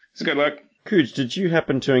Frogman. It's a good look. Cooch, did you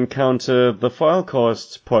happen to encounter the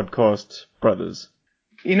Filecast podcast brothers?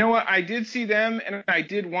 You know what? I did see them, and I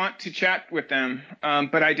did want to chat with them,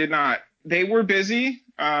 but I did not. They were busy.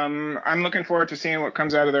 I'm looking forward to seeing what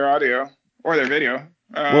comes out of their audio or their video.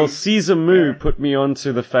 Well, Caesar Moo put me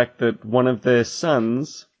onto the fact that one of their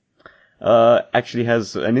sons actually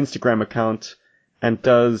has an Instagram account and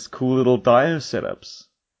does cool little dio setups.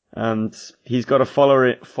 And he's got a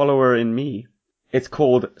follower in me. It's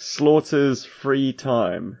called Slaughter's Free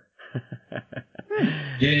Time.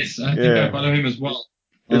 Yes, I think I follow him as well.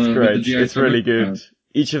 It's great. It's really good.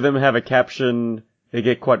 Each of them have a caption. They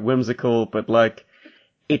get quite whimsical, but like,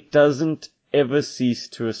 it doesn't ever cease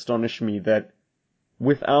to astonish me that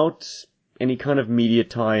without any kind of media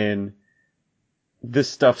tie-in, this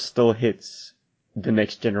stuff still hits the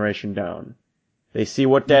next generation down. They see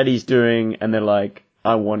what daddy's doing and they're like,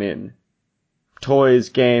 I want in. Toys,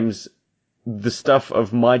 games, the stuff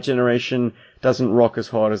of my generation doesn't rock as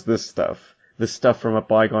hard as this stuff. This stuff from a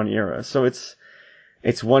bygone era. So it's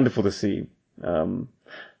wonderful to see.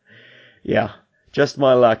 Yeah. Just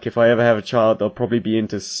my luck. If I ever have a child, they'll probably be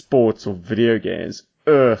into sports or video games.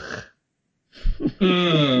 Ugh.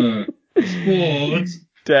 Sports.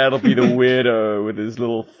 Dad'll be the weirdo with his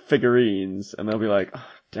little figurines, and they'll be like, oh,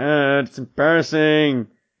 Dad, it's embarrassing.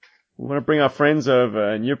 We want to bring our friends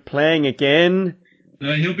over, and you're playing again?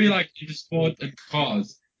 No, he'll be like into sport and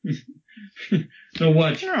cars. So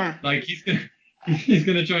watch. Yeah. Like, he's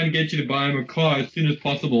gonna try and get you to buy him a car as soon as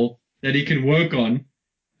possible that he can work on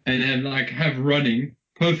and have running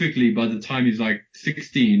perfectly by the time he's like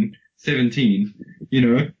 16, 17,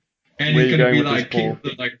 And he's gonna be like king of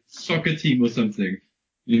the soccer team or something.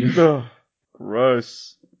 Ugh,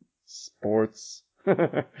 gross. Sports.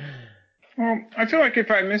 Well, I feel like if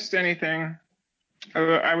I missed anything,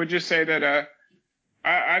 I would just say that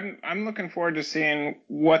I'm looking forward to seeing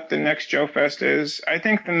what the next Joe Fest is. I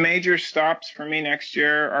think the major stops for me next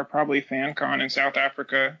year are probably FanCon in South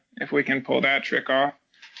Africa, if we can pull that trick off.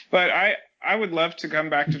 But I would love to come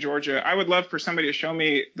back to Georgia. I would love for somebody to show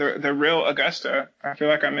me the real Augusta. I feel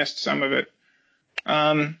like I missed some of it.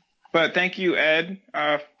 But thank you, Ed,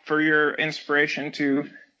 for your inspiration to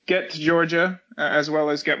get to Georgia, as well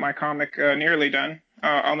as get my comic nearly done.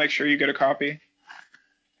 I'll make sure you get a copy.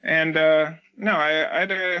 And no,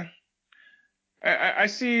 I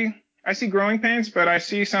see growing pains, but I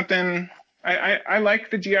see something. I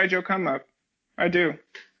like the G.I. Joe come up. I do.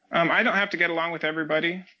 I don't have to get along with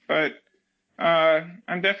everybody, but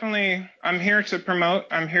I'm here to promote.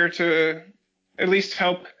 I'm here to at least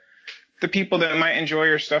help the people that might enjoy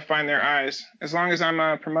your stuff find their eyes. As long as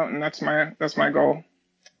I'm promoting, that's my goal.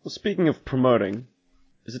 Well, speaking of promoting,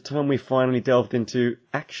 is it time we finally delved into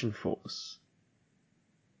Action Force?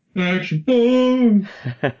 Action Force!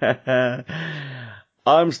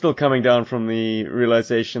 I'm still coming down from the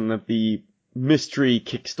realization that the mystery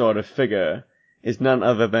Kickstarter figure is none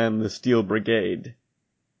other than the Steel Brigade.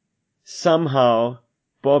 Somehow,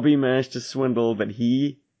 Bobby managed to swindle that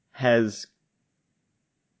he has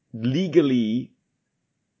legally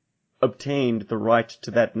obtained the right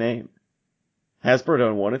to that name. Hasbro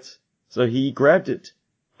don't want it, so he grabbed it,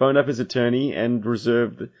 phoned up his attorney, and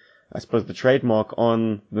reserved, I suppose, the trademark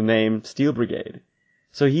on the name Steel Brigade.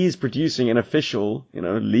 So he is producing an official,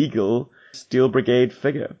 legal Steel Brigade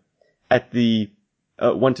figure at the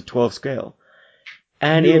 1:12 scale.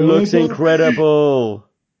 And it looks incredible.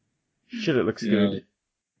 Shit, it looks good.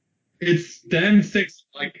 It's damn sexy.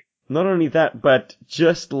 Not only that, but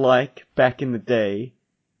just like back in the day,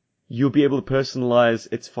 you'll be able to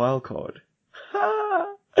personalize its file card.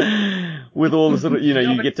 With all the sort of,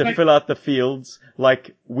 you get to fill out the fields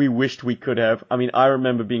like we wished we could have. I mean, I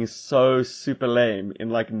remember being so super lame in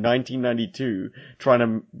 1992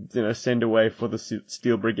 trying to, send away for the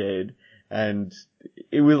Steel Brigade. And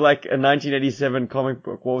it was like a 1987 comic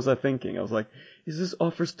book. What was I thinking? I was like, is this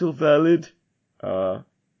offer still valid?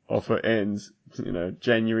 Offer ends,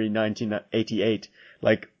 January 1988.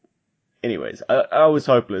 Anyways, I was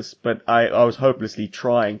hopeless, but I was hopelessly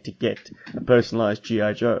trying to get a personalized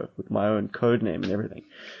G.I. Joe with my own code name and everything.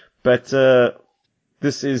 But,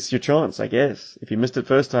 this is your chance, I guess. If you missed it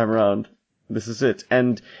first time around, this is it.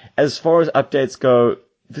 And as far as updates go,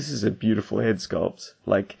 this is a beautiful head sculpt.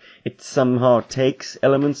 It somehow takes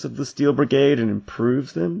elements of the Steel Brigade and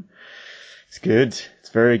improves them. It's good. It's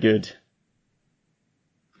very good.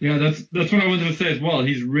 Yeah, that's what I wanted to say as well.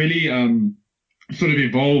 He's really, sort of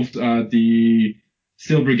evolved the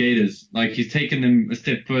Steel Brigaders. He's taken them a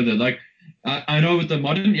step further. I know with the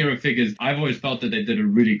modern era figures, I've always felt that they did a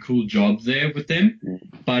really cool job there with them,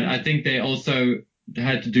 but I think they also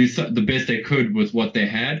had to do the best they could with what they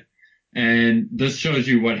had. And this shows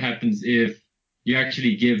you what happens if you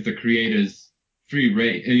actually give the creators free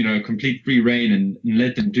reign, complete free reign, and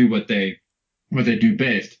let them do what they do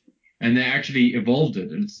best. And they actually evolved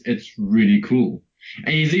it. It's really cool.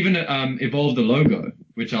 And he's even evolved the logo,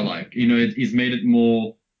 which I like. He's made it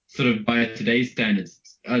more sort of by today's standards.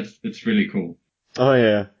 It's really cool. Oh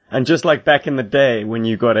yeah, and just like back in the day when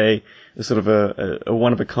you got a sort of a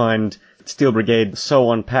one of a kind Steel Brigade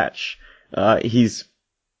sew-on patch, he's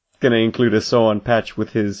gonna include a sew-on patch with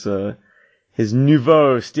his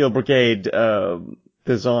nouveau Steel Brigade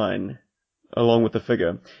design along with the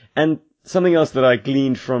figure. And something else that I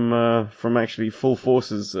gleaned from actually Full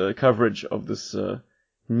Force's coverage of this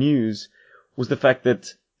news was the fact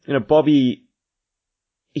that Bobby,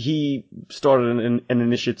 he started an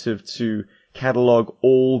initiative to catalog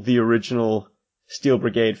all the original Steel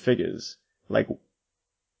Brigade figures,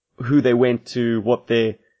 who they went to, what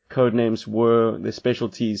their code names were, their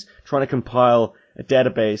specialties, trying to compile a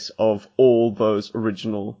database of all those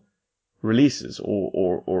original releases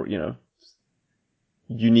or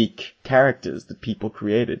unique characters that people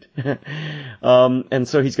created. And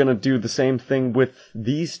so he's going to do the same thing with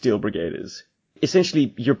these Steel Brigaders.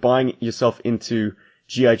 Essentially, you're buying yourself into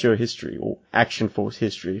G.I. Joe history, or Action Force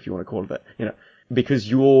history, if you want to call it that, because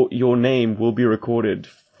your name will be recorded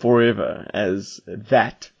forever as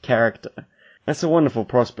that character. That's a wonderful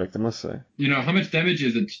prospect, I must say. How much damage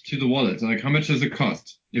is it to the wallet? How much does it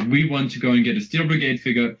cost? If we want to go and get a Steel Brigade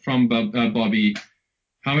figure from Bobby,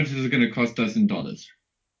 how much is it going to cost us in dollars?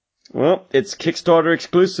 Well, it's Kickstarter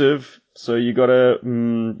exclusive, so you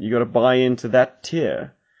gotta buy into that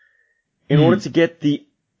tier. In order to get the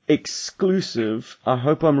exclusive, I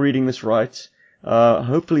hope I'm reading this right.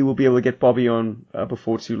 Hopefully we'll be able to get Bobby on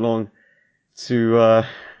before too long to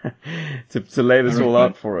to lay this all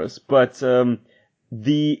out for us. But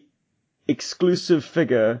the exclusive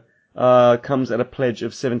figure comes at a pledge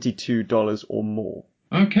of $72 or more.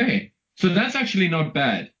 Okay, so that's actually not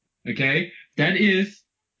bad. Okay, that is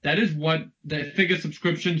what the figure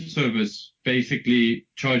subscription service basically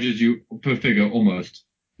charges you per figure almost.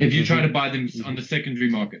 If you try to buy them on the secondary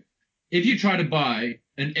market. If you try to buy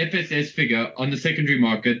an FSS figure on the secondary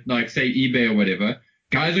market, like say eBay or whatever,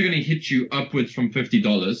 guys are going to hit you upwards from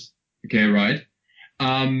 $50. Okay, right?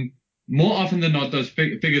 More often than not, those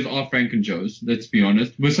figures are Frank and Joe's, let's be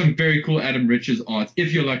honest, with some very cool Adam Richards art,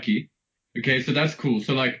 if you're lucky. Okay, so that's cool.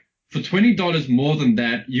 So for $20 more than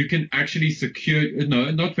that, you can actually secure, no,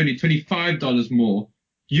 not $20, $25 more.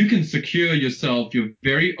 You can secure yourself your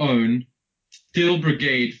very own Steel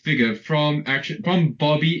Brigade figure from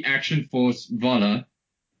Bobby Action Force Vala,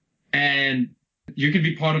 and you can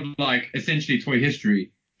be part of essentially toy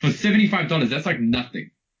history for $75. That's like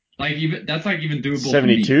nothing. That's even doable for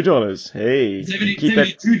me. $72. Hey.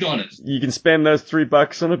 $72. You can spend those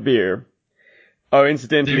 $3 on a beer. Oh,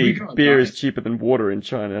 incidentally, There we go, beer guys. is cheaper than water in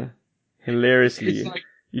China. Hilariously. It's like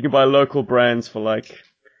You can buy local brands for like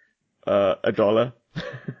 $1.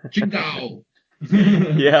 Qingdao.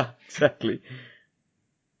 Yeah, exactly.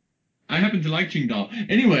 I happen to like Qingdao.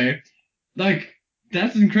 Anyway, like,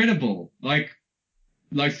 that's incredible. Like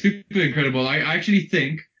super incredible. I actually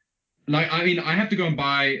think, I mean, I have to go and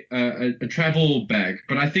buy a travel bag,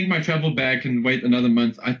 but I think my travel bag can wait another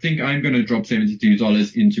month. I think I'm going to drop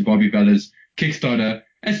 $72 into Bobby Bella's Kickstarter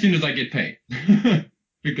as soon as I get paid.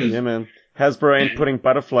 Because, Yeah, man. Hasbro ain't putting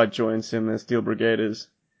butterfly joints in their Steel Brigaders.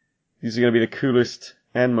 These are going to be the coolest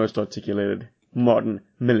and most articulated modern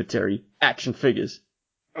military action figures.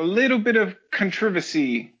 A little bit of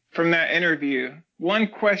controversy from that interview. One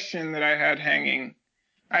question that I had hanging.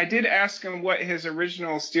 I did ask him what his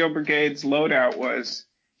original Steel Brigade's loadout was.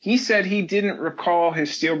 He said he didn't recall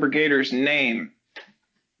his Steel Brigader's name.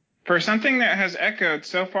 For something that has echoed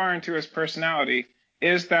so far into his personality,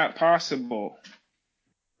 is that possible?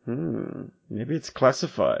 Maybe it's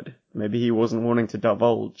classified. Maybe he wasn't wanting to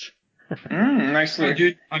divulge. Nicely. oh,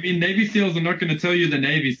 dude, I mean, Navy SEALs are not going to tell you the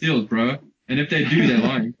Navy SEALs, bro. And if they do, they're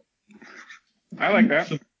lying. I like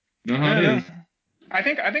that. Know how it is. I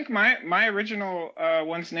think my original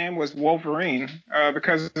one's name was Wolverine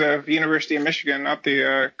because of University of Michigan, not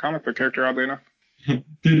the comic book character, oddly enough.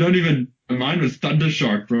 Dude, don't even. Mine was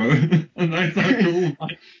Thundershark, bro. And that's so cool.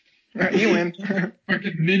 You win.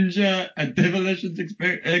 Fucking ninja and demolitions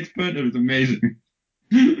expert. It was amazing.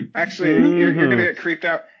 Actually, you're going to get creeped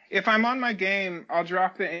out. If I'm on my game, I'll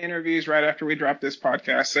drop the interviews right after we drop this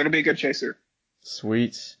podcast. So it'll be a good chaser.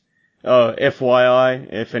 Sweet. Oh,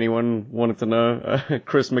 FYI, if anyone wanted to know,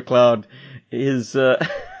 Chris McLeod, his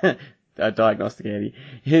Diagnostic Andy,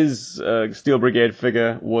 his Steel Brigade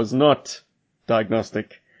figure was not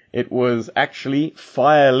Diagnostic. It was actually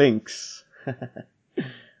Fire Lynx.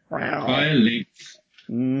 Wow. Fire Lynx.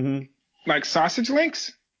 Mm-hmm. Like sausage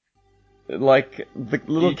links? Like the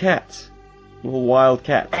little cat. Little wild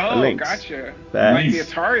cat. Oh, lynx. gotcha. That. Like the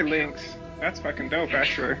Atari Lynx. That's fucking dope,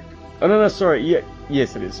 actually. Oh, no, sorry. Yeah,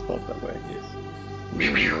 yes, it is spelled that way, yes.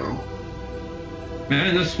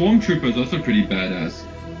 Man, the Swarm Trooper is also pretty badass.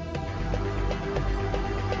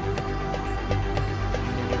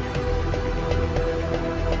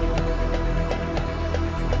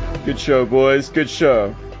 Good show, boys. Good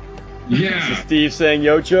show. Yeah. This is Steve saying,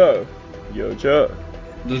 Yo, Joe. Yo, Joe.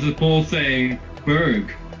 This is Paul saying,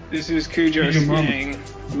 Berg. This is Cujo Your mom. saying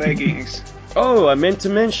leggings. Oh, I meant to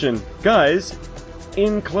mention, guys,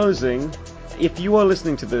 in closing, if you are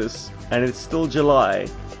listening to this and it's still July,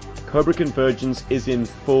 Cobra Convergence is in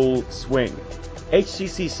full swing.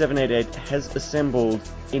 HCC 788 has assembled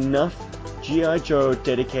enough G.I. Joe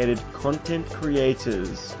dedicated content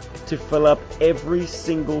creators to fill up every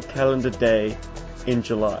single calendar day in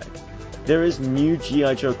July. There is new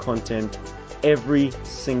G.I. Joe content every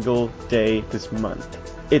single day this month.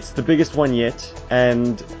 It's the biggest one yet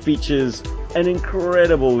and features an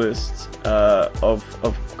incredible list of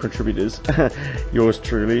contributors, yours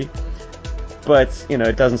truly. But, you know,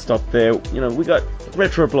 it doesn't stop there. You know, we got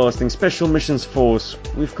Retro Blasting, Special Missions Force,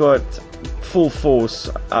 we've got Full Force,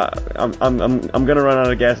 I'm gonna run out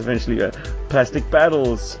of gas eventually, Plastic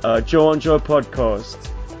Battles, Joe on Joe Podcast,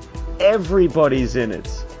 everybody's in it.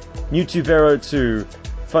 Mewtwo Vero 2,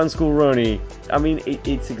 Fun School Roni. I mean,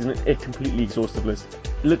 it's a completely exhaustive list.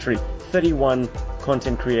 Literally 31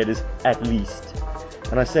 content creators at least.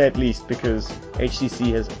 And I say at least because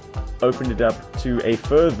HCC has opened it up to a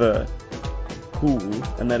further pool,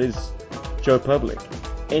 and that is Joe Public.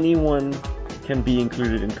 Anyone can be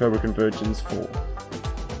included in Cobra Convergence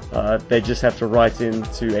 4. They just have to write in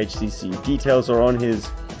to HCC. Details are on his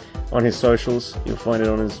socials. You'll find it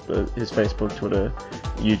on his Facebook, Twitter,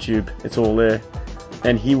 YouTube. It's all there.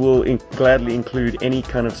 And he will gladly include any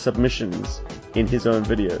kind of submissions in his own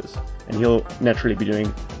videos. And he'll naturally be doing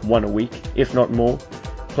one a week, if not more,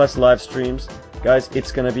 plus live streams. Guys,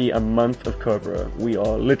 it's going to be a month of Cobra. We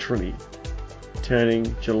are literally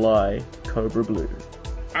turning July Cobra Blue.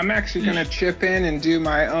 I'm actually going to chip in and do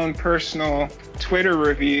my own personal Twitter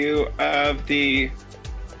review of the,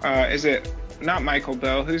 is it not Michael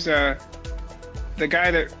Bell? Who's the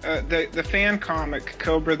guy that, the fan comic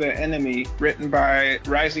Cobra the Enemy, written by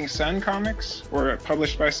Rising Sun Comics, or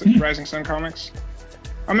published by Rising Sun Comics.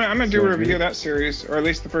 I'm gonna do a review of that series, or at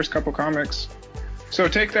least the first couple comics. So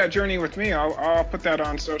take that journey with me. I'll put that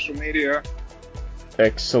on social media.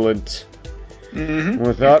 Excellent. Mm-hmm.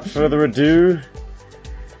 Without further ado,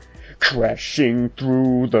 Crashing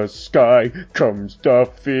through the sky comes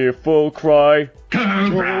the fearful cry.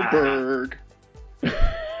 Goldberg.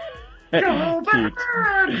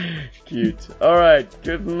 Cute. Alright,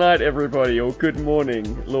 good night everybody, or good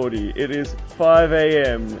morning, Lordy. It is 5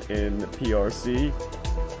 a.m. in PRC.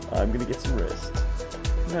 I'm gonna get some rest.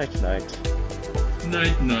 Night.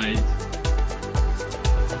 Night.